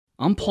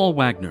I'm Paul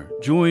Wagner.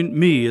 Join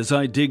me as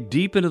I dig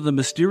deep into the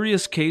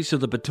mysterious case of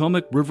the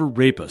Potomac River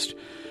rapist.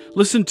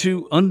 Listen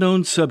to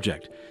Unknown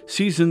Subject,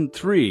 Season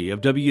 3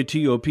 of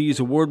WTOP's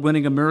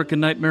award-winning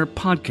American Nightmare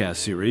podcast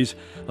series,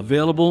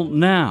 available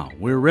now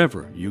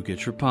wherever you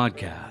get your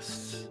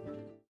podcasts.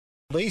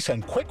 Police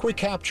and quick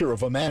recapture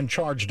of a man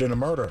charged in a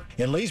murder.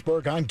 In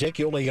Leesburg, I'm Dick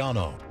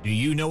Iuliano. Do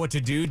you know what to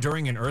do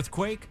during an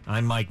earthquake?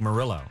 I'm Mike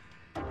Murillo.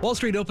 Wall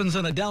Street opens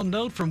on a down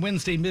note from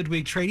Wednesday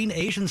midweek trading.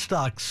 Asian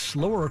stocks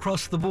lower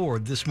across the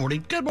board this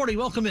morning. Good morning.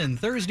 Welcome in.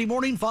 Thursday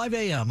morning, 5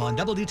 a.m. on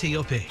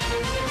WTOP.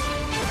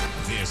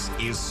 This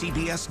is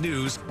CBS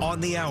News on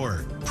the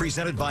Hour,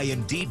 presented by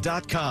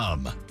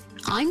Indeed.com.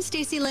 I'm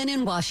Stacey Lynn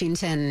in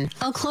Washington.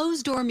 A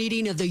closed-door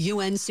meeting of the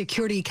UN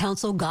Security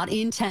Council got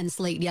intense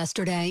late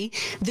yesterday.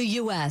 The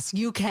U.S.,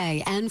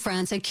 U.K., and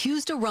France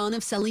accused Iran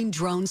of selling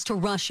drones to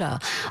Russia,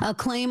 a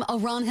claim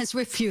Iran has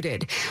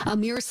refuted.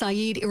 Amir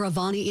Saeed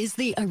Iravani is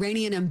the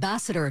Iranian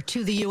ambassador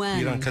to the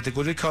UN. Iran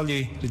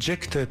categorically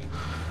rejected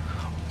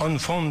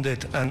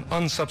unfounded and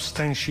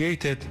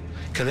unsubstantiated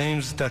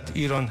claims that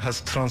Iran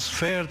has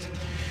transferred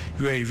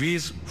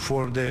UAVs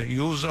for the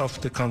use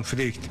of the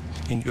conflict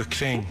in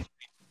Ukraine.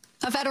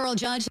 A federal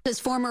judge says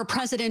former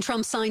President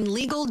Trump signed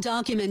legal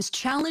documents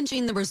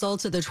challenging the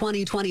results of the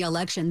 2020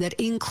 election that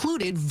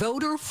included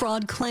voter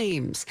fraud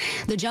claims.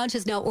 The judge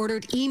has now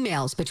ordered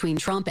emails between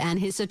Trump and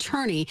his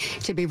attorney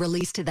to be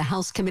released to the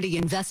House committee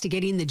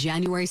investigating the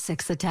January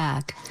 6th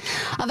attack.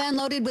 A van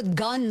loaded with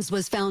guns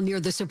was found near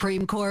the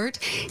Supreme Court.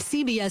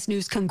 CBS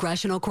News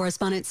congressional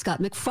correspondent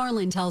Scott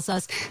McFarland tells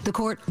us the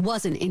court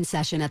wasn't in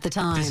session at the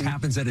time. This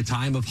happens at a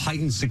time of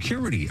heightened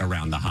security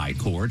around the high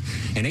court.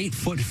 An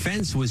 8-foot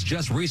fence was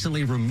just recently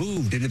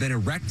removed. It had been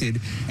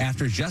erected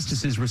after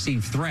justices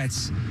received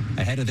threats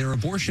ahead of their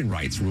abortion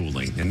rights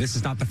ruling. And this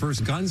is not the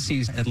first gun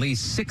seized, at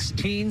least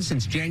 16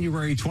 since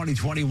January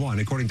 2021,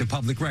 according to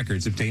public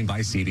records obtained by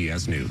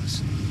CBS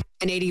News.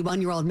 An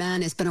 81-year-old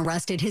man has been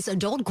arrested. His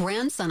adult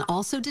grandson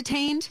also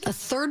detained. A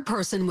third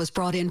person was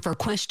brought in for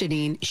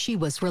questioning. She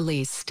was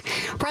released.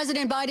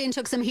 President Biden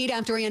took some heat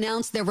after he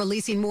announced they're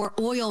releasing more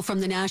oil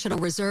from the National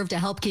Reserve to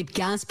help keep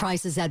gas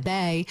prices at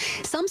bay.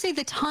 Some say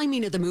the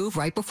timing of the move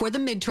right before the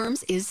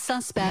midterms is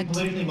suspect.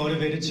 Politically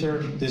motivated,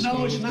 sir. This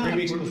goes 3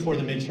 weeks before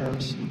the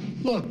midterms.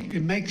 Look,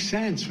 it makes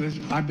sense.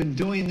 I've been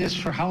doing this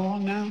for how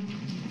long now?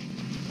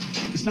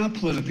 It's not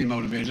politically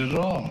motivated at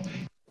all.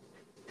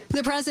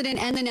 The president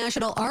and the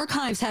National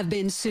Archives have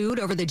been sued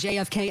over the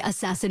JFK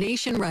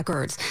assassination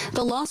records.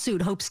 The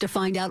lawsuit hopes to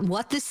find out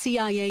what the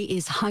CIA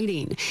is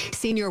hiding.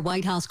 Senior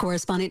White House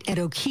correspondent Ed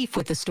O'Keefe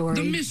with the story.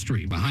 The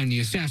mystery behind the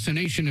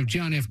assassination of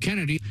John F.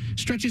 Kennedy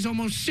stretches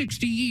almost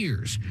 60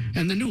 years,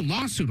 and the new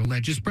lawsuit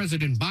alleges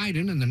President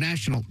Biden and the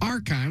National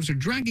Archives are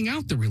dragging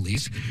out the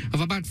release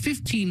of about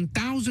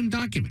 15,000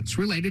 documents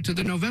related to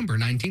the November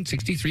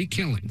 1963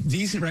 killing.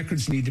 These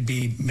records need to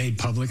be made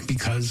public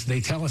because they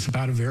tell us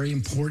about a very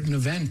important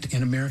event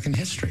in American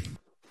history.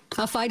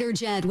 A fighter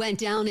jet went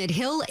down at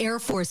Hill Air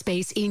Force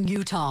Base in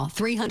Utah.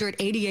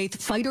 388th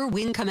Fighter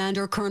Wing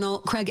Commander Colonel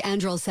Craig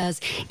Andrel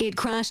says it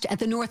crashed at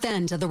the north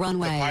end of the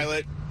runway.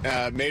 The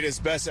pilot made his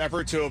best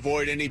effort to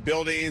avoid any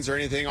buildings or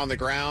anything on the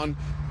ground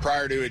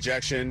prior to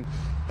ejection,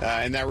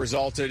 and that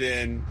resulted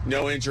in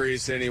no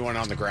injuries to anyone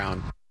on the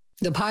ground.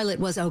 The pilot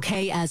was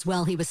okay as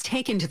well. He was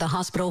taken to the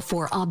hospital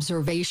for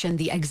observation.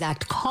 The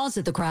exact cause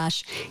of the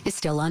crash is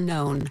still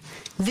unknown.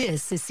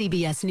 This is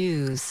CBS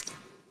News.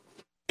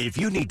 If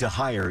you need to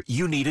hire,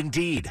 you need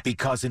Indeed,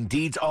 because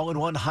Indeed's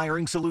all-in-one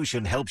hiring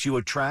solution helps you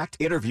attract,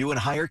 interview, and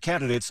hire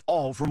candidates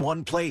all from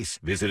one place.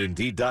 Visit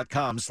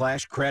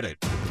Indeed.com/credit.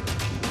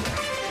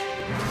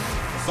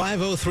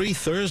 5:03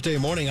 Thursday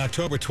morning,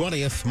 October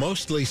 20th.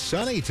 Mostly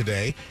sunny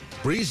today.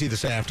 Breezy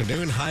this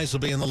afternoon. Highs will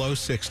be in the low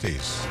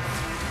 60s.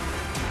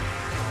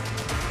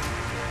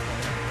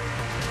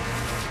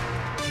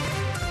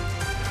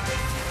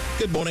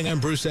 Good morning, I'm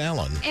Bruce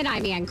Allen. And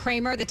I'm Ann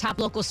Kramer. The top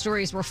local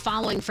stories we're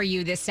following for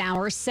you this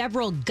hour.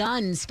 Several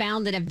guns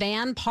found in a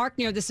van parked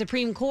near the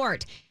Supreme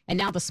Court. And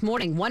now this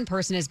morning, one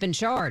person has been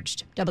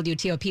charged.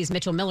 WTOP's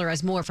Mitchell Miller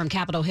has more from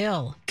Capitol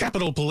Hill.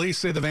 Capitol Police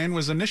say the van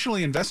was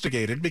initially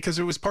investigated because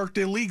it was parked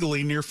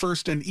illegally near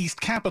 1st and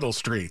East Capitol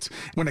Streets.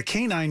 When a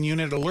canine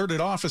unit alerted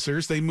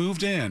officers, they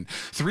moved in.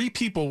 3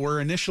 people were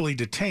initially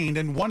detained,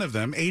 and one of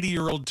them,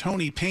 80-year-old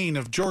Tony Payne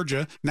of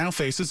Georgia, now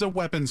faces a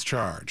weapons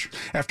charge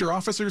after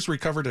officers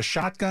recovered a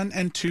shotgun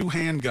and 2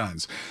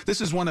 handguns.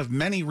 This is one of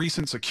many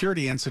recent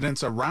security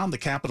incidents around the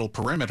Capitol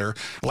perimeter.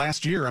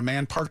 Last year, a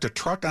man parked a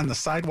truck on the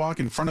sidewalk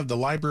in front of the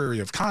Library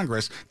of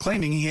Congress,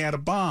 claiming he had a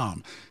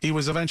bomb. He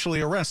was eventually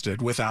arrested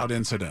without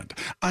incident.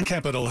 On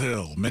Capitol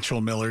Hill,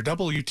 Mitchell Miller,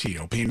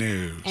 WTOP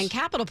News. And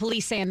Capitol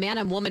Police say a man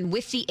and woman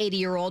with the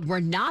 80-year-old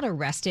were not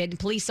arrested.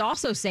 Police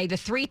also say the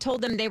 3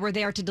 told them they were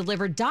there to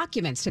deliver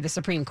documents to the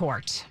Supreme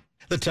Court.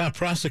 The top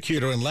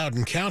prosecutor in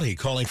Loudoun County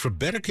calling for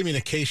better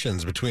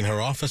communications between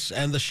her office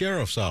and the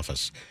sheriff's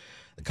office.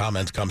 The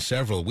comments come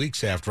several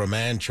weeks after a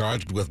man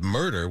charged with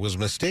murder was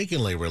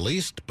mistakenly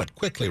released but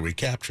quickly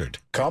recaptured.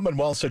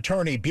 Commonwealth's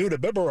attorney Buda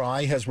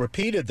Biberai has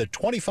repeated that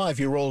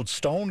 25-year-old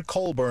Stone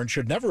Colburn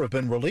should never have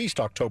been released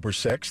October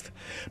 6th,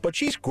 but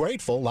she's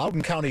grateful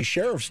Loudoun County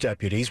Sheriff's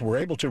deputies were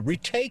able to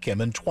retake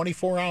him in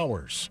 24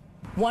 hours.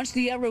 Once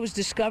the error was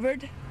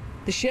discovered,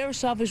 the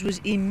Sheriff's Office was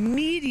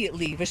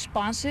immediately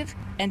responsive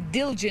and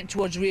diligent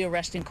towards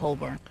rearresting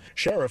Colburn.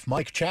 Sheriff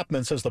Mike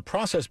Chapman says the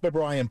process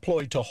Biberai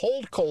employed to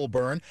hold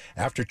Colburn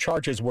after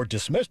charges were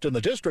dismissed in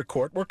the district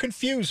court were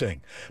confusing.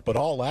 But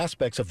all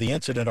aspects of the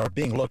incident are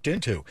being looked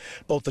into.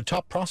 Both the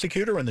top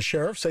prosecutor and the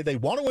sheriff say they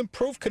want to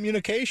improve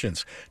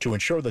communications to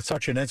ensure that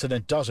such an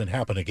incident doesn't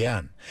happen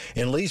again.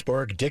 In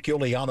Leesburg, Dick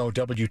Iuliano,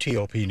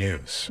 WTOP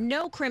News.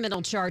 No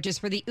criminal charges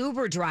for the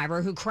Uber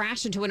driver who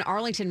crashed into an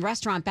Arlington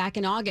restaurant back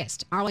in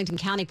August. Arlington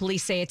County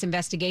Police say its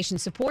investigation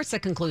supports the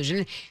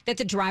conclusion that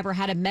the driver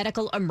had a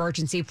medical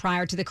emergency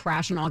prior to the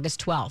crash on August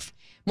 12th.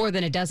 More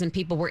than a dozen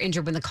people were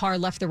injured when the car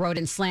left the road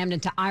and slammed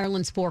into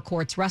Ireland's Four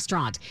Courts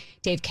restaurant.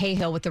 Dave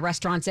Cahill with the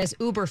restaurant says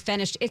Uber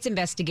finished its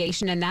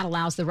investigation, and that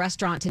allows the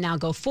restaurant to now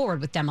go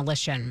forward with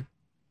demolition.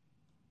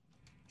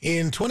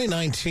 In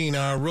 2019,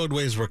 our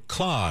roadways were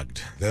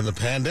clogged. Then the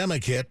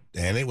pandemic hit,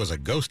 and it was a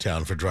ghost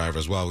town for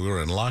drivers while we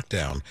were in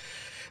lockdown.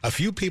 A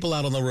few people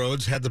out on the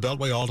roads had the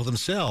Beltway all to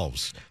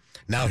themselves.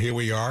 Now here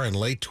we are in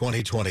late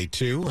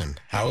 2022,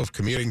 and how have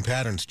commuting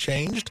patterns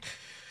changed?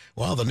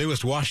 Well, the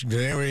newest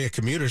Washington area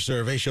commuter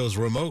survey shows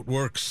remote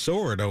work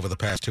soared over the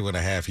past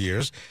 2.5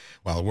 years,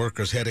 while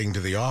workers heading to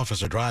the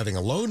office are driving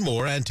alone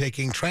more and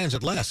taking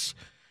transit less.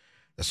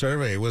 The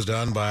survey was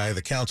done by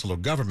the Council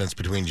of Governments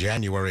between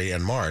January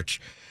and March.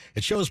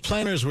 It shows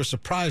planners were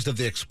surprised at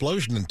the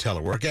explosion in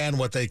telework and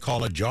what they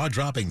call a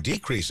jaw-dropping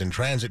decrease in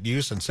transit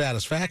use and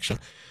satisfaction.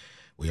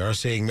 We are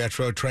seeing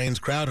metro trains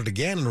crowded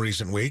again in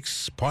recent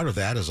weeks. Part of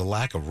that is a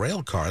lack of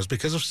rail cars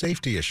because of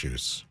safety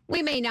issues.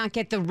 We may not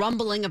get the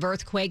rumbling of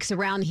earthquakes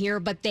around here,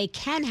 but they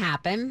can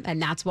happen.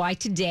 And that's why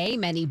today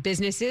many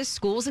businesses,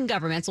 schools, and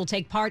governments will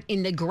take part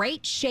in the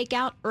Great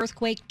Shakeout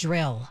Earthquake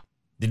Drill.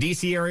 The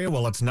D.C. area,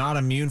 well, it's not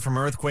immune from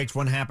earthquakes,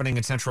 one happening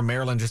in central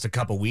Maryland just a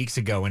couple weeks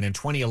ago. And in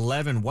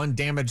 2011, one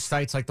damaged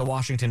sites like the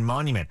Washington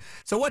Monument.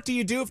 So what do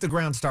you do if the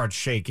ground starts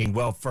shaking?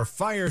 Well, for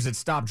fires, it's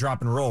stop, drop,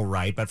 and roll,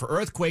 right? But for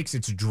earthquakes,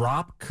 it's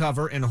drop,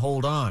 cover, and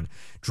hold on.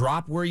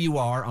 Drop where you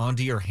are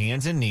onto your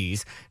hands and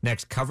knees.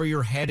 Next, cover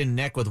your head and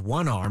neck with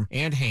one arm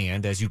and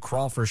hand as you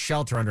crawl for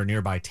shelter under a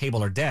nearby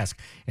table or desk.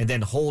 And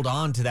then hold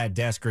on to that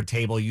desk or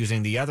table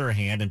using the other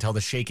hand until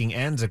the shaking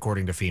ends,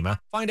 according to FEMA.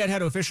 Find out how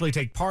to officially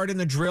take part in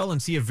the drill and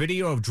see a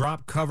video of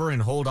drop, cover,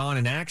 and hold on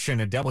in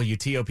action at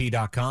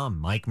WTOP.com.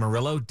 Mike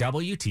Murillo,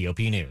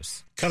 WTOP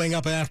News. Coming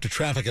up after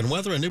traffic and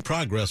weather, a new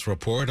progress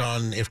report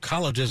on if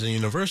colleges and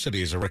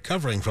universities are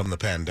recovering from the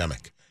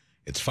pandemic.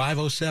 It's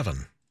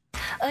 5:07.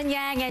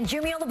 Eun-Yang and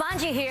Jumio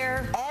Labanji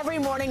here. Every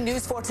morning,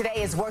 News 4 Today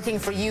is working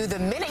for you the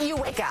minute you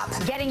wake up.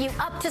 Getting you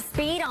up to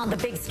speed on the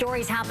big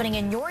stories happening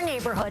in your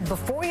neighborhood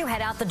before you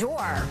head out the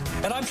door.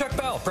 And I'm Chuck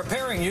Bell,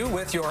 preparing you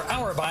with your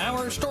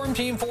hour-by-hour Storm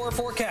Team 4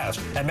 forecast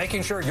and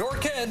making sure your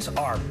kids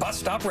are bus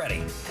stop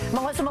ready.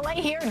 Melissa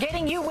Millay here,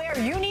 getting you where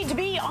you need to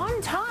be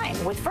on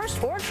time with First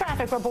 4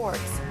 traffic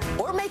reports.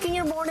 We're making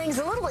your mornings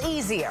a little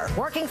easier.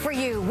 Working for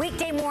you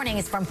weekday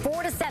mornings from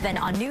 4 to 7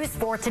 on News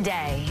 4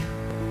 Today.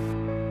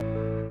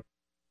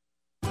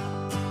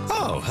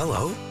 Oh,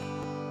 hello.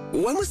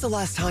 When was the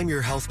last time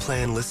your health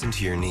plan listened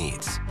to your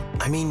needs?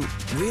 I mean,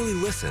 really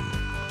listen.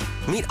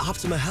 Meet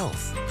Optima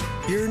Health,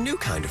 your new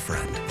kind of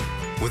friend.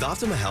 With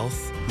Optima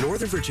Health,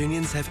 Northern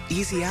Virginians have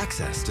easy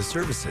access to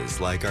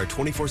services like our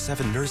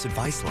 24/7 nurse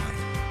advice line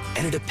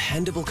and a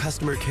dependable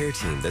customer care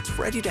team that's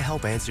ready to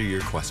help answer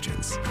your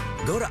questions.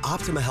 Go to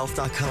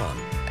OptimaHealth.com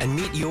and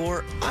meet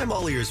your I'm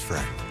all ears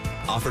friend,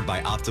 offered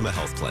by Optima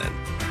Health Plan.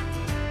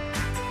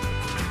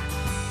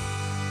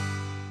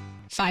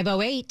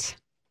 5:08.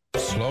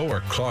 Slow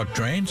or clogged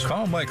drains?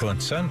 Call Michael &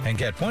 Son and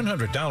get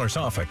 $100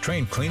 off a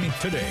drain cleaning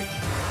today.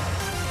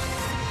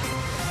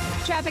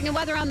 Traffic and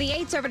weather on the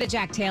 8s. Over to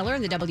Jack Taylor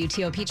in the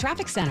WTOP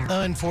Traffic Center.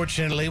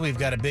 Unfortunately, we've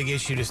got a big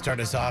issue to start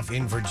us off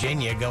in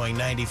Virginia, going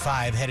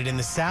 95, headed in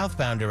the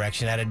southbound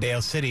direction out of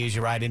Dale City as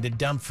you ride into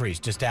Dumfries,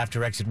 just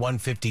after exit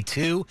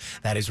 152.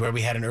 That is where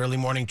we had an early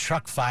morning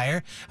truck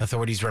fire.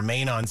 Authorities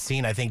remain on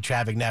scene. I think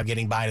traffic now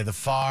getting by to the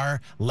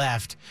far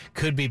left.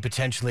 Could be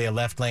potentially a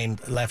left lane,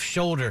 left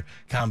shoulder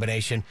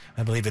combination.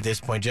 I believe at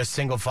this point, just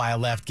single file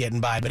left getting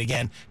by. But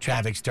again,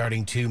 traffic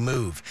starting to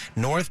move.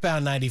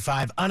 Northbound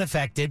 95,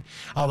 unaffected,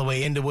 all the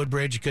way into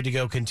Woodbridge. Good to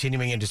go,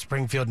 continuing into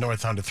Springfield,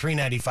 north onto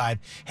 395,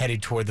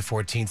 headed toward the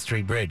 14th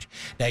Street Bridge.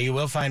 Now, you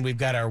will find we've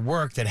got our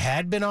work that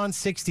had been on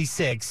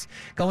 66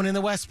 going in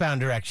the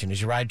westbound direction as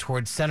you ride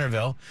towards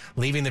Centerville,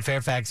 leaving the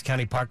Fairfax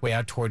County Parkway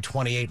out toward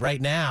 28. Right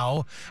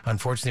now,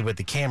 unfortunately, with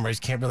the cameras,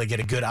 can't really get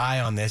a good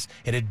eye on this.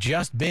 It had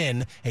just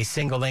been a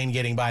single lane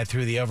getting by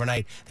through the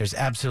overnight. There's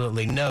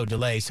absolutely no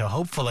delay, so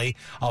hopefully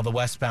all the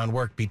westbound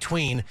work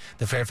between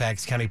the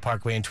Fairfax County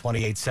Parkway and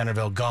 28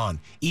 Centerville gone.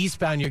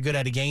 Eastbound, you're good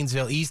out of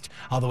Gainesville East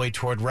northeast all the way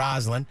toward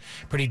Roslyn.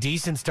 Pretty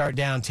decent start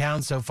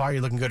downtown so far.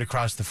 You're looking good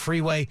across the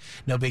freeway.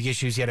 No big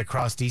issues yet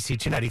across DC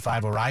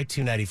 295 or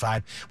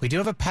I-295. We do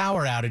have a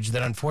power outage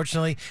that,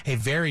 unfortunately, a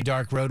very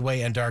dark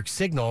roadway and dark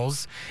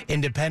signals.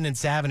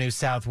 Independence Avenue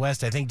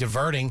Southwest, I think,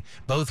 diverting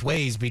both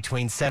ways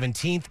between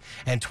 17th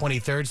and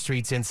 23rd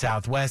Streets in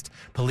Southwest.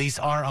 Police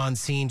are on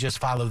scene. Just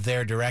follow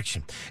their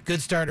direction.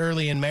 Good start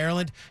early in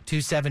Maryland.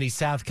 270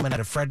 South coming out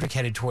of Frederick,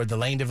 headed toward the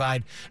lane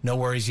divide. No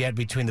worries yet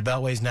between the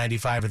Beltways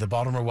 95 or the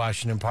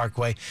Baltimore-Washington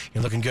Parkway.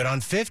 You're looking good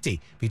on 50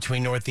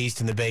 between Northeast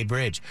and the Bay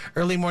Bridge.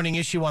 Early morning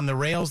issue on the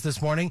rails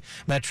this morning.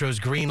 Metro's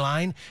Green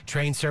Line.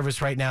 Train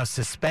service right now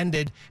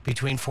suspended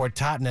between Fort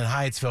Totten and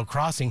Hyattsville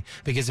Crossing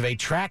because of a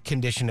track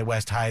condition at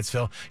West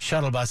Hyattsville.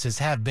 Shuttle buses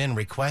have been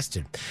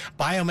requested.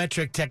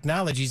 Biometric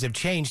technologies have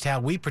changed how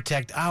we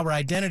protect our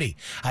identity.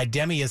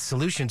 Idemia's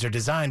solutions are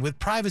designed with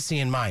privacy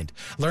in mind.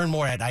 Learn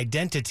more at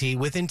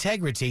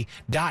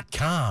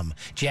identitywithintegrity.com.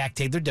 Jack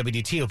Taylor,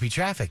 WTOP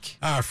Traffic.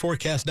 Our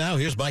forecast now.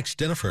 Here's Mike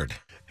Stiniford.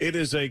 It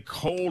is a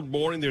cold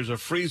morning. There's a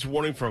freeze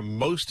warning for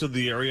most of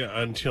the area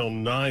until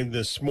 9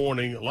 this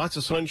morning. Lots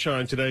of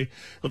sunshine today.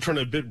 It'll turn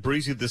a bit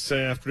breezy this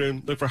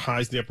afternoon. Look for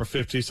highs in the upper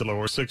 50s to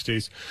lower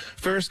 60s.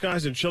 Fair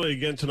skies and chilly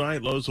again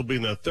tonight. Lows will be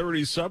in the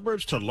 30s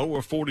suburbs to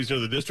lower 40s near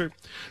the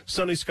district.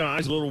 Sunny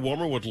skies, a little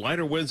warmer with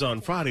lighter winds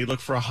on Friday.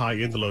 Look for a high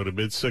in the low to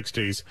mid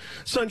 60s.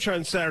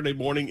 Sunshine Saturday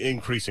morning,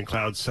 increasing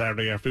clouds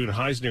Saturday afternoon.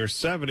 Highs near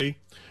 70.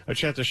 A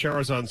chance of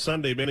showers on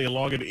Sunday, mainly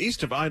along and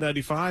east of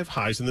I-95,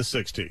 highs in the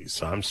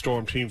 60s. I'm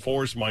Storm Team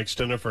 4's Mike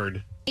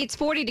Stiniford. It's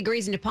 40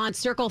 degrees in DuPont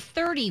Circle,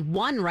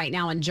 31 right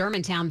now in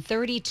Germantown,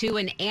 32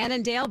 in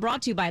Annandale,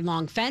 brought to you by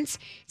Long Fence.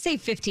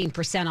 Save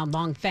 15% on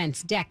Long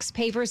Fence decks,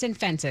 pavers, and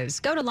fences.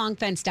 Go to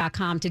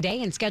longfence.com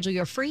today and schedule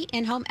your free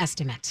in-home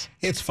estimate.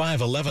 It's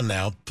 5:11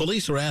 now.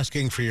 Police are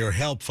asking for your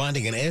help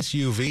finding an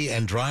SUV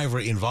and driver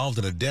involved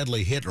in a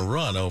deadly hit and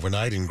run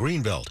overnight in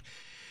Greenbelt.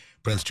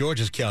 Prince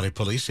George's County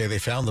Police say they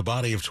found the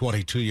body of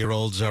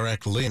 22-year-old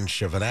Zarek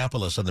Lynch of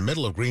Annapolis in the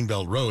middle of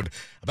Greenbelt Road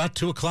about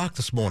 2 o'clock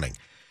this morning.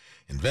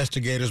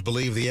 Investigators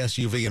believe the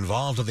SUV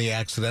involved in the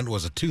accident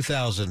was a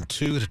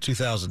 2002 to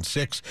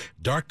 2006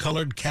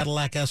 dark-colored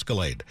Cadillac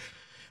Escalade.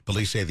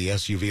 Police say the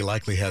SUV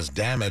likely has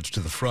damage to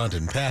the front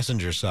and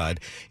passenger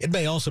side. It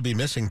may also be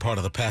missing part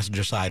of the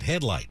passenger side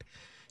headlight.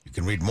 You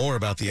can read more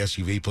about the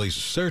SUV police are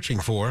searching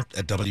for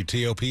at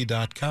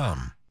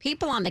WTOP.com.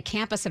 People on the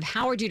campus of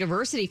Howard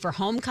University for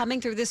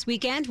homecoming through this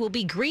weekend will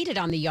be greeted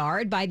on the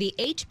yard by the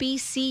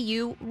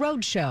HBCU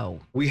Roadshow.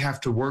 We have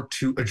to work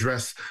to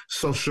address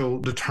social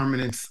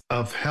determinants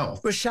of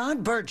health.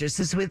 Rashad Burgess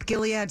is with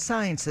Gilead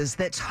Sciences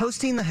that's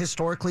hosting the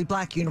historically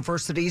black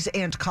universities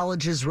and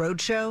colleges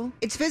Roadshow.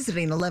 It's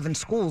visiting 11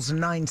 schools in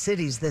 9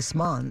 cities this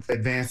month.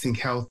 Advancing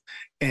health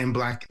and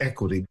black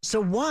equity.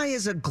 So why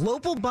is a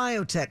global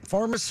biotech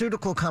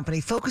pharmaceutical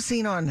company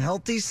focusing on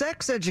healthy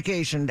sex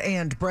education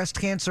and breast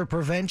cancer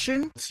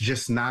prevention? It's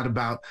just not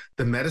about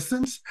the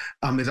medicines.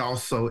 It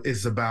also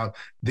is about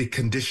the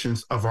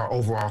conditions of our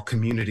overall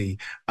community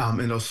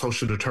and those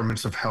social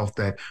determinants of health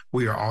that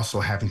we are also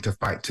having to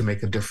fight to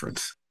make a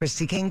difference.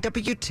 Christy King,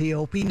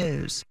 WTOP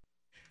News.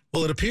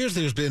 Well, it appears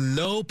there's been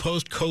no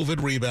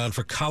post-COVID rebound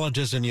for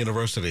colleges and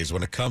universities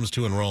when it comes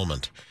to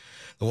enrollment.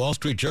 The Wall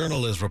Street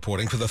Journal is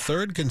reporting for the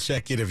third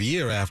consecutive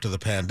year after the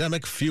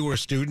pandemic, fewer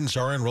students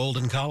are enrolled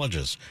in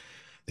colleges.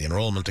 The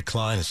enrollment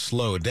decline has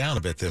slowed down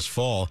a bit this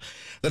fall.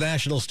 The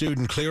National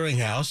Student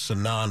Clearinghouse, a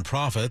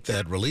nonprofit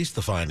that released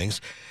the findings,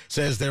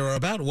 says there are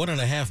about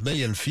 1.5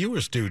 million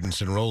fewer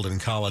students enrolled in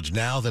college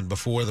now than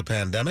before the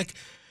pandemic.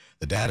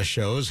 The data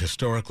shows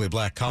historically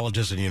black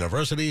colleges and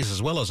universities,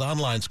 as well as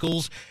online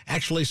schools,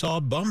 actually saw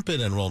a bump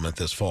in enrollment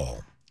this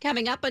fall.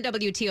 Coming up on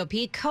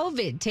WTOP,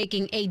 COVID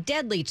taking a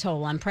deadly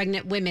toll on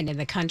pregnant women in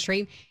the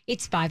country.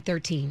 It's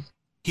 5:13.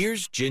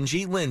 Here's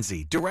Gingy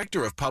Lindsay,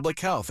 Director of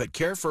Public Health at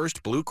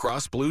CareFirst Blue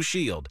Cross Blue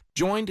Shield,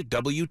 joined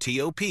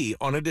WTOP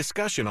on a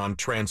discussion on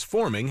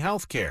transforming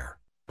healthcare.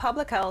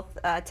 Public health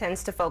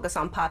tends to focus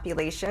on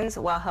populations,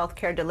 while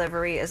healthcare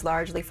delivery is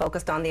largely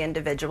focused on the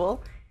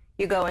individual.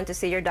 You go in to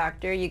see your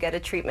doctor, you get a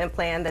treatment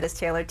plan that is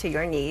tailored to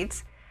your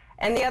needs.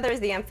 And the other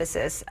is the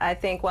emphasis. I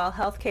think while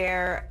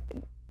healthcare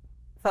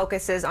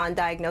focuses on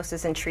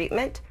diagnosis and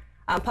treatment,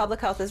 public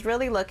health is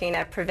really looking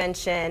at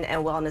prevention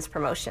and wellness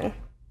promotion.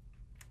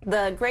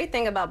 The great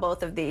thing about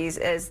both of these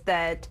is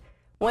that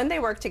when they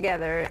work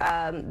together,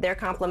 they're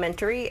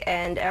complementary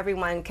and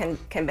everyone can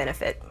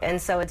benefit.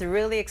 And so it's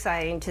really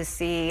exciting to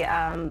see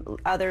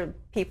other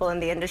people in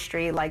the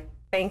industry, like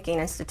banking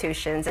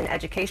institutions and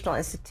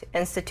educational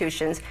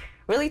institutions,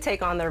 really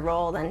take on their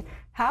role. And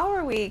how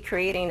are we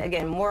creating,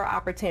 again, more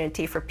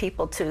opportunity for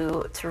people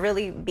to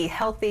really be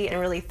healthy and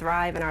really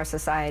thrive in our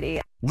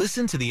society?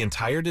 Listen to the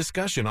entire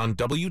discussion on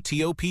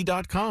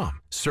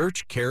WTOP.com.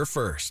 Search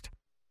CareFirst.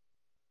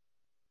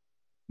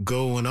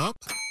 Going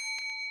up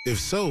If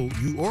so,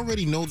 you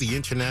already know the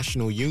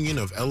International Union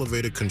of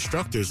Elevator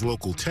Constructors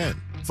Local 10.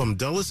 From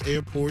Dulles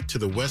Airport to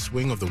the west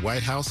wing of the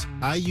White House,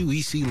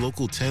 IUEC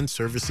Local 10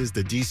 services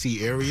the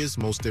D.C. area's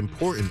most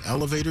important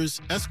elevators,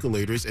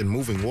 escalators, and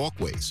moving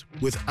walkways.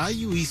 With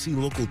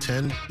IUEC Local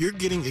 10, you're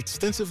getting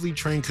extensively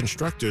trained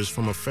constructors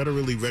from a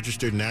federally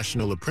registered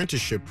national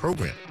apprenticeship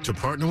program. To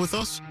partner with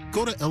us,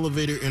 go to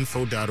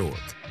elevatorinfo.org.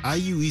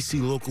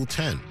 IUEC Local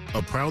 10,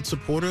 a proud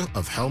supporter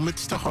of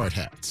helmets to hard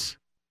hats.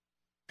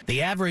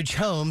 The average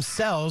home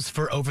sells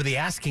for over the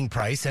asking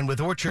price, and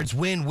with Orchard's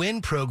win-win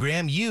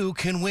program, you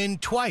can win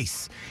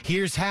twice.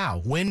 Here's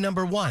how. Win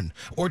number one.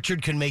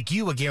 Orchard can make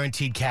you a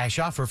guaranteed cash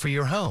offer for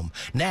your home.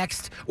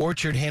 Next,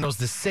 Orchard handles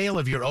the sale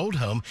of your old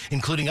home,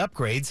 including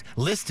upgrades,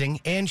 listing,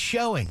 and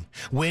showing.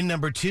 Win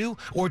number two.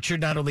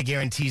 Orchard not only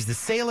guarantees the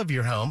sale of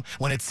your home,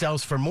 when it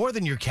sells for more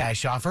than your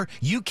cash offer,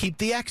 you keep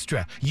the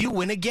extra. You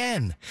win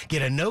again.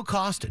 Get a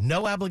no-cost,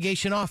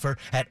 no-obligation offer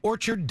at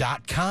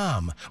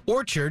Orchard.com.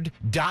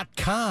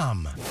 Orchard.com.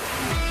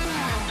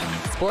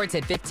 Sports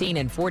at 15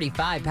 and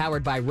 45,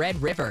 powered by Red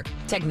River.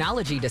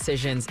 Technology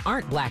decisions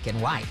aren't black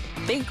and white.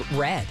 Think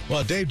red.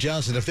 Well, Dave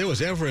Johnson, if there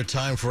was ever a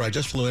time for I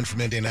just flew in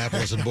from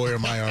Indianapolis and boy, are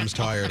my arms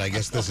tired, I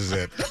guess this is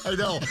it. I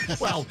know.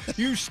 Well,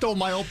 you stole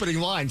my opening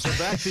line, so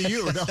back to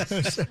you. No,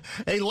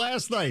 hey,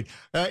 last night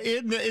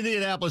in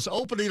Indianapolis,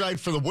 opening night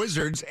for the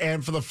Wizards,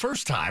 and for the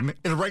first time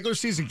in a regular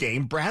season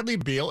game, Bradley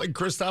Beal and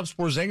Kristaps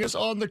Porzingis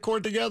on the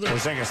court together.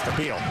 Porzingis to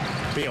Beal.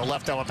 Beal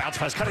left elbow bounce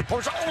pass, cutting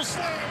Porzingis. Oh,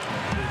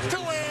 slam! Two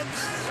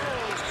ends!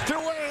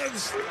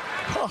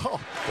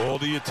 Oh. All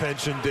the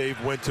attention,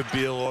 Dave, went to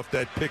Beal off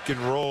that pick and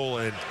roll,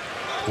 and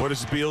what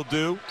does Beal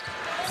do?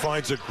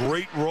 Finds a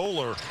great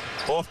roller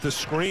off the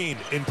screen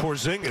in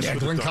Porzingis. Yeah,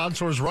 Glenn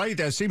Consor's right.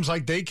 That seems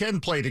like they can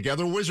play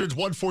together. Wizards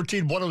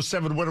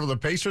 114-107 win over the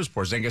Pacers.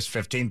 Porzingis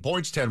 15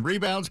 points, 10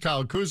 rebounds.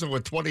 Kyle Kuzma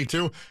with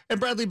 22. And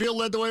Bradley Beal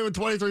led the way with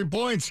 23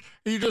 points.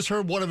 And you just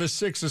heard one of his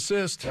 6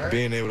 assists.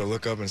 Being able to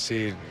look up and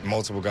see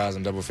multiple guys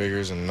in double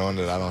figures and knowing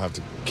that I don't have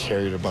to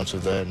carry a bunch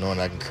of that, knowing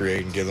I can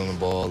create and give them the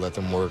ball, let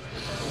them work,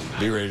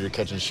 be ready to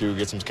catch and shoot,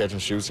 get some catch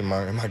and shoots in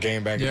my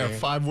game back again.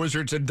 5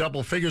 Wizards in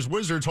double figures.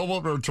 Wizards home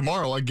opener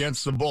tomorrow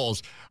against the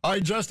Bulls. All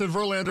right, Justin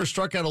Verlander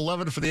struck out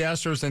 11 for the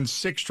Astros in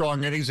 6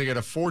 strong innings. They get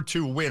a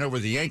 4-2 win over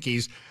the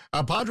Yankees.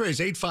 Padres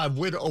 8-5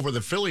 win over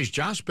the Phillies.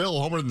 Josh Bell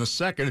homered in the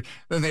second.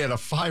 Then they had a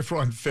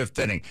 5-run 5th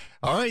inning.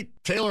 All right,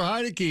 Taylor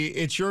Heinicke,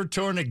 it's your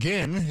turn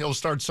again. He'll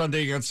start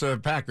Sunday against the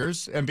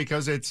Packers. And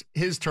because it's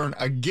his turn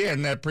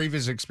again, that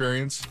previous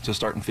experience. So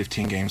starting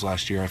 15 games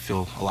last year, I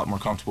feel a lot more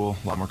comfortable,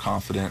 a lot more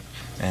confident,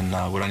 and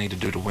what I need to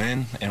do to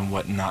win and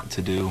what not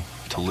to do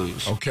to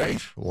lose. Okay,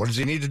 what does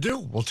he need to do?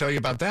 We'll tell you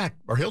about that,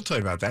 or he'll tell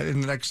you about that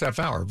in the next half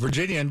hour.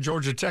 Virginia and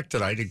Georgia Tech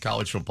tonight in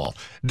college football.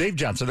 Dave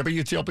Johnson,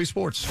 WTOP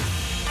Sports.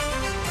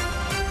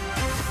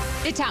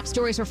 The top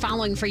stories we're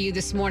following for you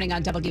this morning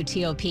on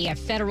WTOP. A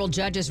federal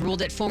judge has ruled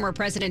that former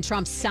President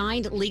Trump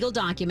signed legal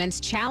documents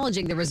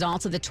challenging the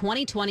results of the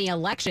 2020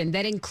 election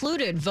that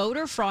included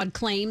voter fraud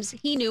claims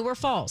he knew were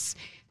false.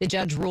 The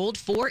judge ruled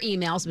 4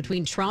 emails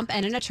between Trump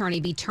and an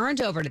attorney be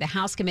turned over to the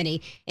House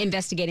committee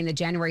investigating the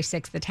January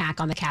 6th attack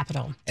on the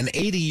Capitol. An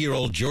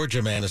 80-year-old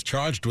Georgia man is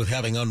charged with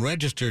having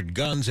unregistered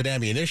guns and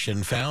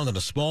ammunition found in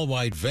a small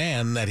white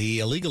van that he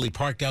illegally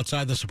parked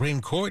outside the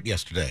Supreme Court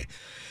yesterday.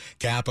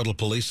 Capitol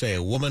Police say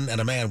a woman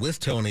and a man with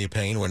Tony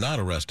Payne were not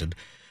arrested.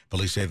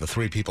 Police say the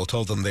 3 people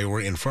told them they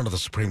were in front of the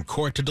Supreme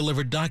Court to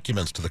deliver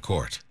documents to the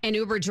court. An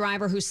Uber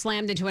driver who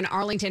slammed into an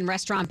Arlington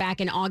restaurant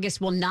back in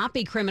August will not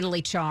be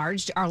criminally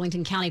charged.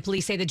 Arlington County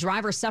Police say the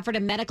driver suffered a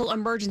medical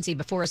emergency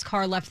before his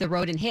car left the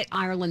road and hit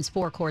Ireland's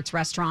Four Courts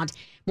restaurant.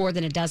 More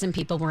than a dozen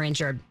people were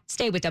injured.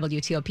 Stay with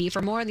WTOP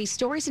for more of these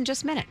stories in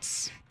just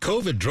minutes.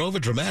 COVID drove a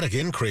dramatic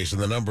increase in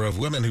the number of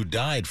women who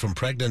died from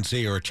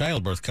pregnancy or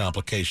childbirth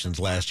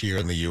complications last year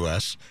in the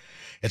U.S.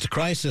 It's a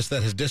crisis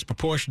that has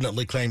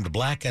disproportionately claimed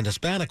Black and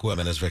Hispanic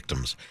women as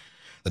victims.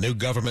 The new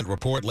government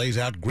report lays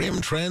out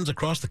grim trends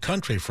across the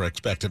country for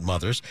expectant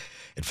mothers.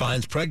 It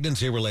finds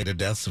pregnancy-related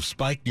deaths have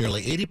spiked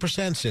nearly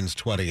 80% since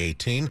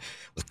 2018,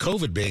 with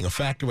COVID being a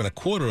factor in a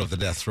quarter of the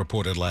deaths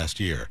reported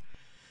last year.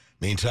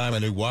 Meantime, a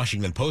new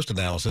Washington Post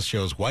analysis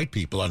shows white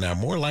people are now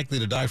more likely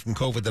to die from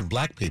COVID than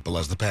black people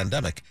as the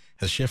pandemic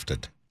has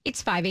shifted.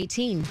 It's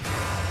 5:18.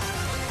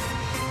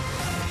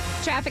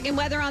 Traffic and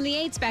weather on the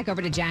 8s. Back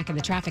over to Jack in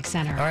the traffic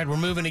center. All right, we're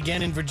moving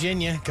again in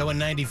Virginia, going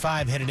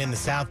 95, headed in the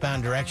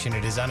southbound direction.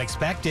 It is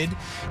unexpected.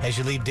 As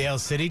you leave Dale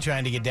City,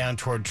 trying to get down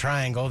toward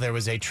Triangle, there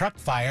was a truck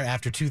fire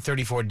after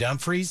 234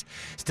 Dumfries.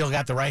 Still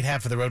got the right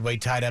half of the roadway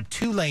tied up.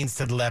 2 lanes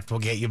to the left will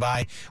get you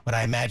by what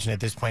I imagine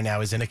at this point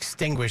now is an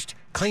extinguished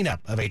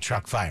cleanup of a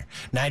truck fire.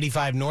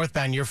 95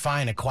 northbound, you're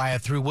fine. Aquia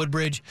through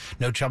Woodbridge.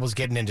 No troubles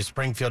getting into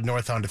Springfield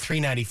north onto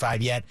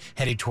 395 yet,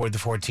 headed toward the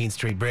 14th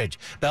Street Bridge.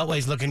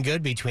 Beltway's looking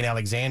good between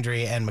Alexandria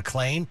Alexandria and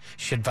McLean.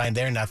 Should find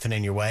there nothing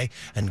in your way.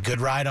 And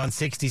good ride on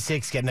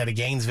 66 getting out of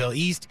Gainesville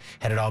East,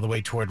 headed all the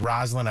way toward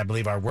Roslyn. I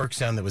believe our work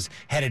zone that was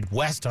headed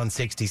west on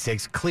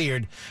 66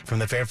 cleared from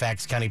the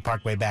Fairfax County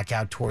Parkway back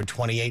out toward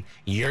 28.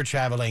 Your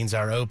travel lanes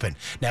are open.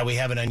 Now we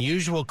have an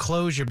unusual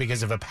closure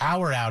because of a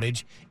power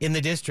outage in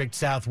the district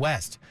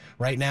southwest.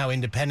 Right now,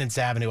 Independence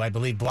Avenue, I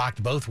believe,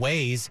 blocked both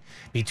ways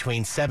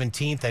between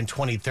 17th and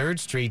 23rd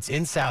Streets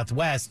in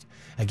Southwest.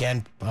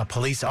 Again,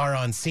 police are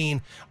on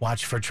scene.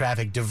 Watch for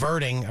traffic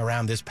diverting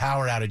around this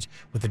power outage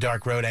with the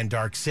dark road and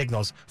dark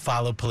signals.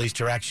 Follow police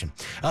direction.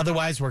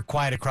 Otherwise, we're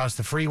quiet across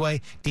the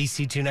freeway.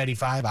 DC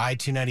 295,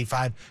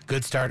 I-295,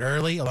 good start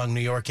early along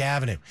New York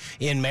Avenue.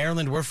 In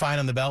Maryland, we're fine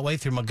on the Beltway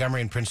through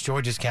Montgomery and Prince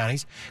George's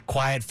counties.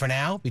 Quiet for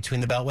now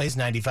between the Beltways,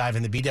 95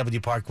 and the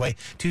BW Parkway.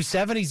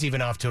 270's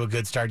even off to a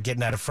good start,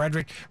 getting out of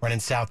Frederick, running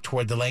south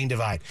toward the lane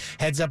divide.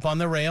 Heads up on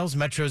the rails,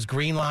 Metro's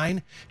Green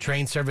Line.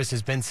 Train service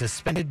has been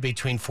suspended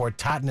between Fort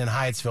Totten and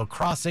Hyattsville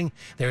Crossing.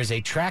 There is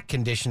a track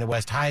condition at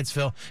West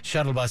Hyattsville.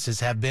 Shuttle buses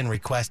have been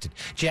requested.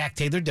 Jack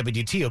Taylor,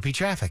 WTOP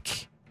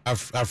Traffic. Our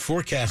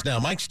forecast now.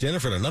 Mike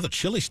Steniford, another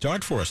chilly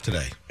start for us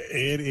today.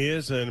 It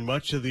is, and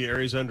much of the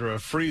area is under a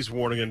freeze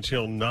warning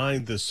until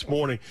 9 this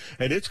morning.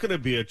 And it's going to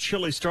be a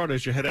chilly start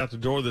as you head out the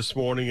door this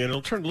morning, and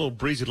it'll turn a little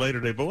breezy later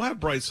today, but we'll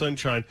have bright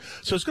sunshine.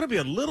 So it's going to be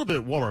a little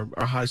bit warmer.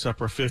 Our highs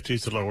upper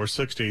 50s to lower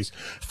 60s.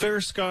 Fair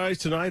skies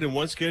tonight, and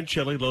once again,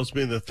 chilly. Lows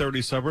be in the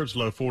 30 suburbs,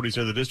 low 40s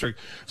in the district.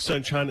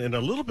 Sunshine, and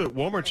a little bit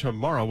warmer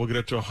tomorrow. We'll get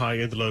up to a high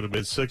in the low to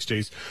mid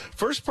 60s.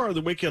 First part of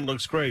the weekend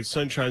looks great.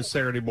 Sunshine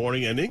Saturday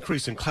morning, an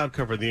increase in cloud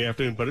cover in the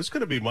afternoon, but it's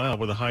going to be mild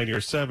with a high near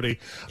 70.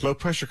 Low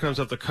pressure comes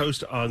up the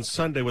coast on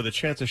Sunday with a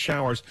chance of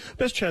showers.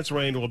 Best chance of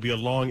rain will be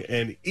along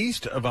and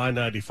east of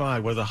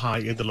I-95 with a high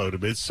in the low to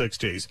mid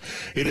 60s.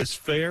 It is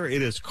fair.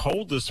 It is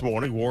cold this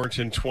morning.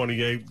 Warrenton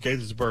 28,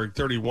 Gaithersburg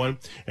 31,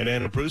 and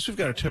Anna Bruce, we've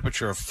got a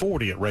temperature of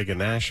 40 at Reagan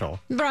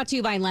National. Brought to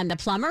you by Len the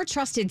Plumber,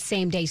 trusted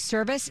same-day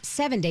service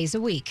 7 days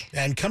a week.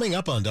 And coming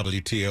up on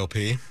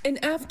WTOP.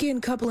 An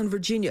Afghan couple in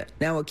Virginia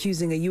now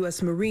accusing a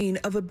U.S. Marine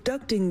of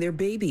abducting their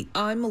baby.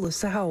 I'm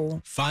Melissa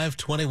Howell.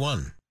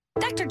 521.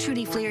 Dr.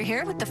 Trudy Fleer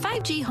here with the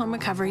 5G Home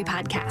Recovery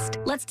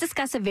Podcast. Let's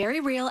discuss a very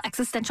real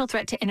existential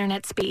threat to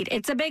internet speed.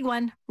 It's a big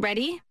one.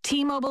 Ready?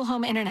 T-Mobile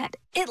Home Internet.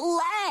 It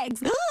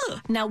lags. Ugh.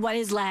 Now, what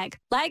is lag?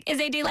 Lag is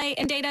a delay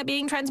in data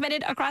being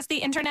transmitted across the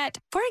internet.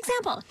 For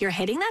example, you're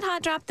hitting that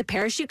hot drop, the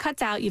parachute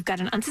cuts out, you've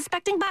got an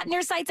unsuspecting bot in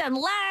your sights, and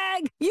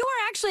lag! You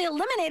were actually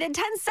eliminated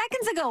 10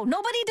 seconds ago.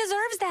 Nobody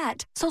deserves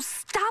that. So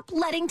stop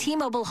letting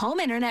T-Mobile Home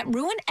Internet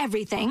ruin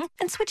everything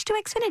and switch to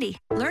Xfinity.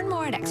 Learn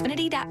more at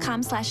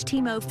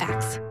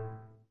xfinity.com/TMOFax.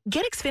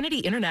 Get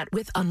Xfinity Internet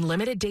with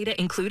unlimited data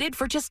included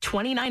for just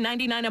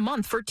 $29.99 a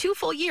month for 2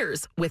 full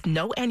years with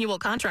no annual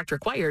contract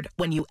required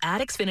when you add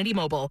Xfinity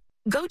Mobile.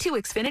 Go to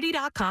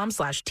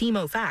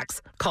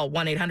xfinity.com/TMOFax, call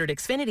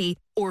 1-800-XFINITY,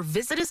 or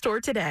visit a store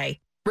today.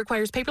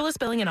 Requires paperless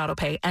billing and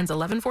autopay. Ends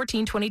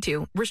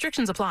 11/14/22.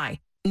 Restrictions apply.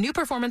 New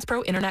Performance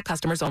Pro Internet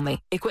customers only.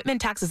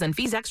 Equipment, taxes, and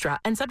fees extra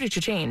and subject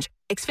to change.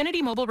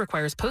 Xfinity Mobile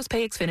requires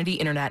post-pay Xfinity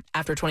Internet.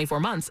 After 24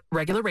 months,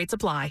 regular rates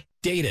apply.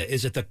 Data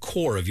is at the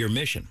core of your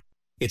mission.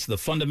 It's the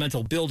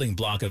fundamental building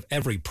block of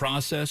every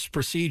process,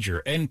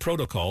 procedure, and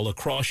protocol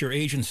across your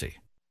agency.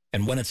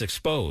 And when it's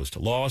exposed,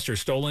 lost, or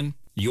stolen,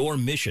 your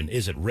mission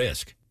is at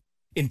risk.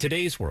 In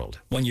today's world,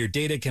 when your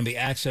data can be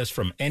accessed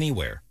from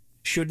anywhere,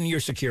 shouldn't your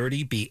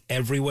security be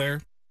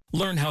everywhere?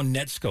 Learn how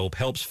Netscope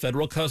helps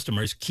federal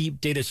customers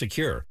keep data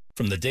secure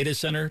from the data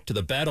center to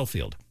the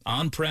battlefield,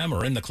 on-prem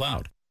or in the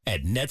cloud,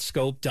 at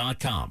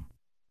Netscope.com.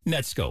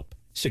 Netscope,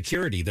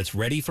 security that's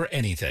ready for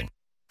anything.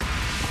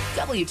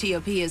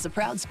 WTOP is a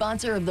proud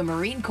sponsor of the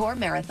Marine Corps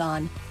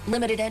Marathon.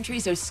 Limited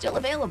entries are still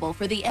available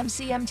for the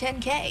MCM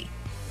 10K.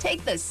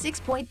 Take the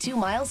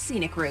 6.2-mile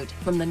scenic route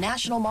from the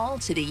National Mall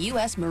to the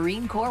U.S.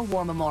 Marine Corps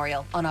War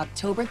Memorial on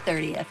October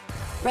 30th.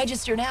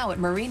 Register now at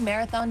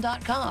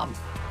MarineMarathon.com.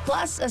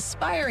 Plus,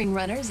 aspiring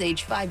runners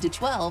age 5 to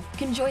 12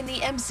 can join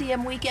the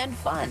MCM Weekend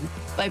Fun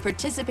by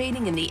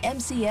participating in the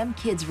MCM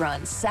Kids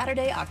Run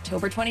Saturday,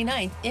 October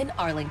 29th in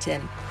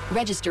Arlington.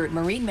 Register at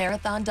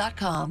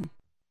MarineMarathon.com.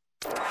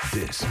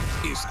 This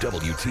is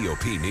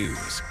WTOP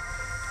News.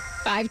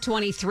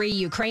 523,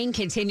 Ukraine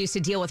continues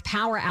to deal with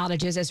power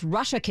outages as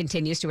Russia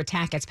continues to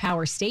attack its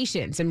power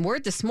stations. And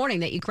word this morning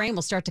that Ukraine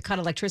will start to cut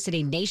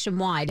electricity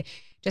nationwide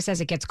just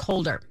as it gets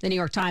colder. The New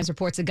York Times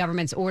reports the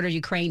government's ordered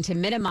Ukraine to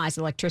minimize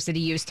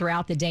electricity use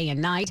throughout the day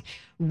and night.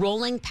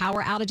 Rolling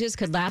power outages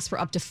could last for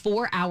up to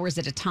 4 hours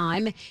at a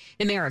time.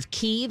 The mayor of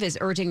Kyiv is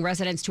urging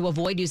residents to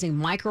avoid using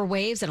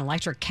microwaves and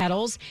electric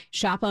kettles.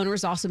 Shop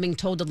owners also being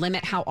told to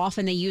limit how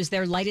often they use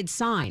their lighted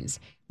signs.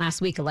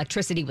 Last week,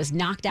 electricity was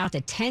knocked out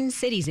to 10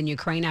 cities in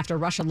Ukraine after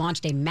Russia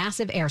launched a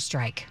massive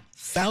airstrike.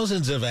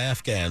 Thousands of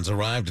Afghans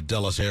arrived at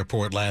Dulles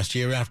Airport last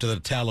year after the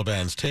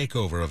Taliban's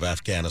takeover of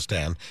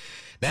Afghanistan.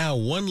 Now,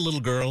 one little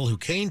girl who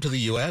came to the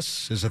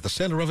U.S. is at the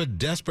center of a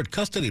desperate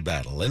custody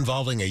battle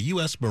involving a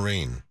U.S.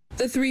 Marine.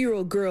 The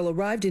 3-year-old girl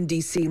arrived in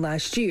D.C.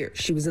 last year.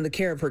 She was in the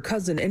care of her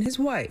cousin and his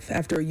wife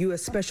after a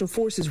U.S. Special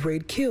Forces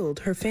raid killed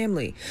her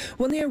family.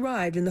 When they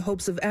arrived in the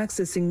hopes of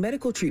accessing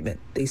medical treatment,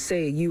 they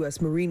say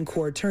U.S. Marine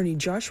Corps attorney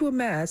Joshua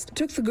Mast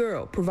took the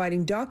girl,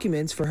 providing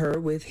documents for her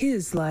with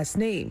his last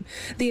name.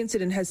 The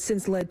incident has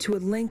since led to a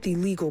lengthy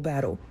legal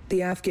battle.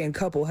 The Afghan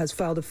couple has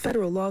filed a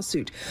federal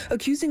lawsuit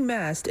accusing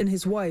Mast and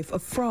his wife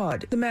of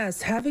fraud. The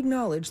Masts have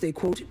acknowledged they,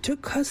 quote,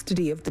 took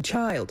custody of the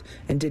child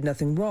and did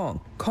nothing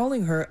wrong,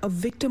 calling her a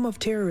victim of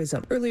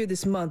terrorism. Earlier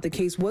this month, the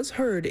case was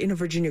heard in a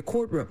Virginia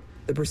courtroom.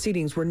 The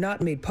proceedings were not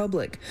made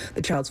public.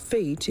 The child's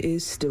fate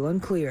is still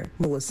unclear.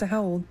 Melissa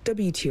Howell,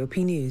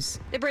 WTOP News.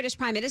 The British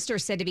Prime Minister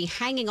said to be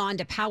hanging on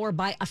to power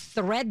by a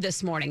thread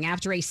this morning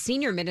after a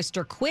senior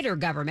minister quit her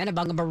government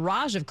among a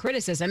barrage of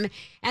criticism,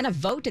 and a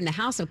vote in the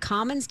House of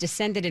Commons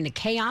descended into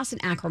chaos and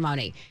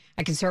acrimony.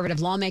 A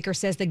conservative lawmaker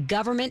says the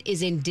government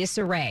is in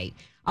disarray.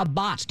 A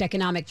botched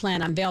economic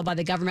plan unveiled by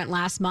the government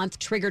last month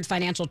triggered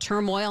financial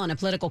turmoil and a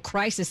political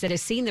crisis that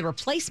has seen the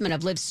replacement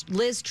of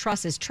Liz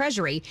Truss's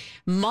Treasury,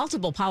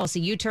 multiple policy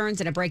U-turns,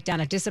 and a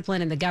breakdown of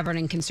discipline in the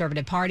governing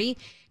Conservative Party.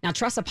 Now,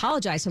 Truss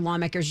apologized to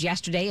lawmakers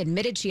yesterday,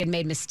 admitted she had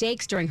made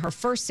mistakes during her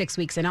first 6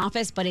 weeks in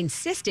office, but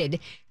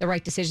insisted the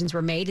right decisions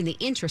were made in the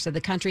interest of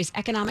the country's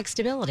economic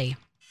stability.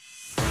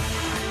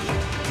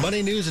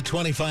 Money News at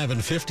 25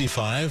 and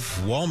 55.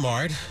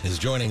 Walmart is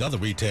joining other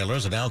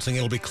retailers announcing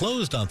it'll be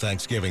closed on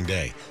Thanksgiving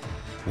Day.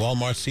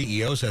 Walmart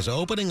CEO says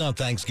opening on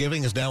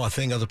Thanksgiving is now a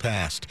thing of the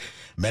past.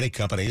 Many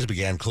companies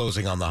began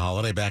closing on the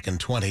holiday back in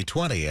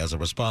 2020 as a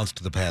response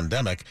to the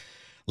pandemic.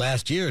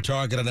 Last year,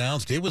 Target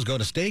announced it was going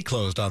to stay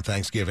closed on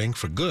Thanksgiving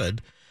for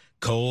good.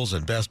 Kohl's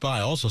and Best Buy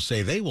also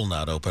say they will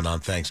not open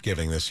on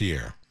Thanksgiving this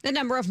year. The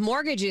number of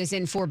mortgages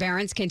in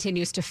forbearance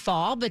continues to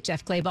fall, but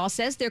Jeff Clayball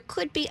says there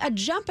could be a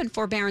jump in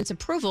forbearance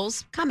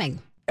approvals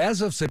coming.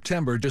 As of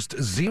September, just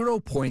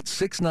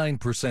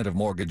 0.69% of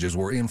mortgages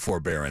were in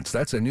forbearance.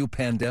 That's a new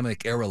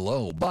pandemic-era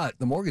low. But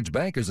the Mortgage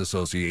Bankers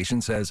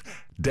Association says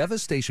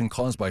devastation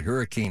caused by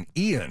Hurricane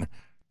Ian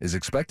is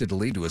expected to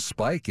lead to a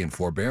spike in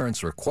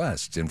forbearance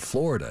requests in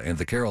Florida and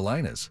the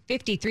Carolinas.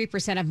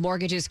 53% of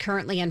mortgages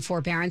currently in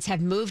forbearance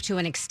have moved to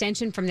an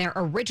extension from their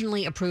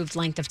originally approved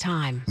length of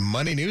time.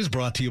 Money News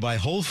brought to you by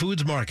Whole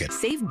Foods Market.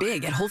 Save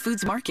big at Whole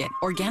Foods Market.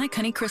 Organic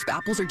Honey Crisp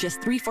apples are just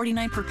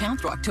 $3.49 per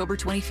pound through October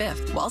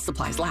 25th, while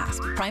supplies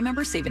last. Prime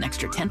members save an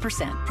extra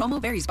 10%.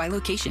 Promo varies by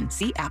location.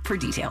 See app for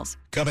details.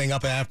 Coming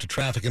up after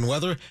traffic and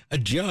weather, a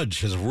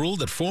judge has ruled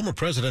that former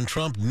President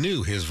Trump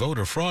knew his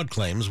voter fraud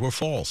claims were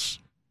false.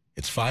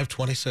 It's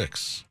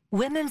 5:26.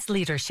 Women's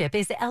leadership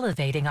is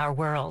elevating our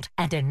world,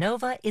 and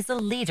Inova is a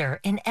leader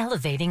in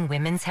elevating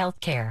women's health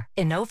care.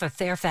 Inova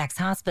Fairfax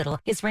Hospital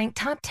is ranked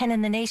top 10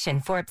 in the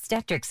nation for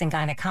obstetrics and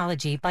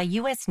gynecology by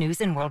U.S. News &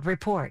 World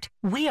Report.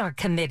 We are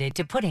committed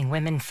to putting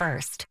women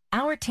first.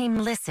 Our team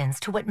listens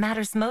to what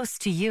matters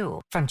most to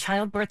you, from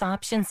childbirth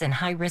options and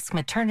high-risk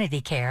maternity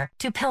care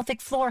to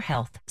pelvic floor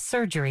health,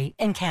 surgery,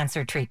 and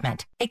cancer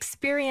treatment.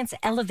 Experience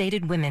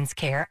elevated women's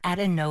care at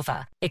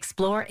Inova.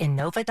 Explore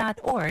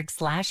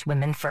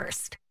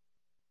Inova.org/womenfirst.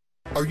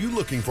 Are you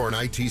looking for an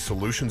IT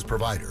solutions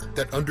provider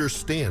that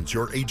understands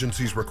your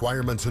agency's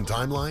requirements and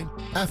timeline?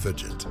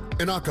 Affigent,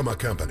 an Acoma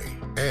company,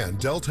 and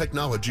Dell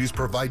Technologies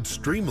provide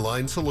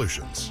streamlined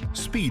solutions,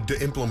 speed to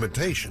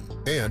implementation,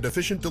 and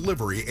efficient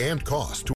delivery and cost to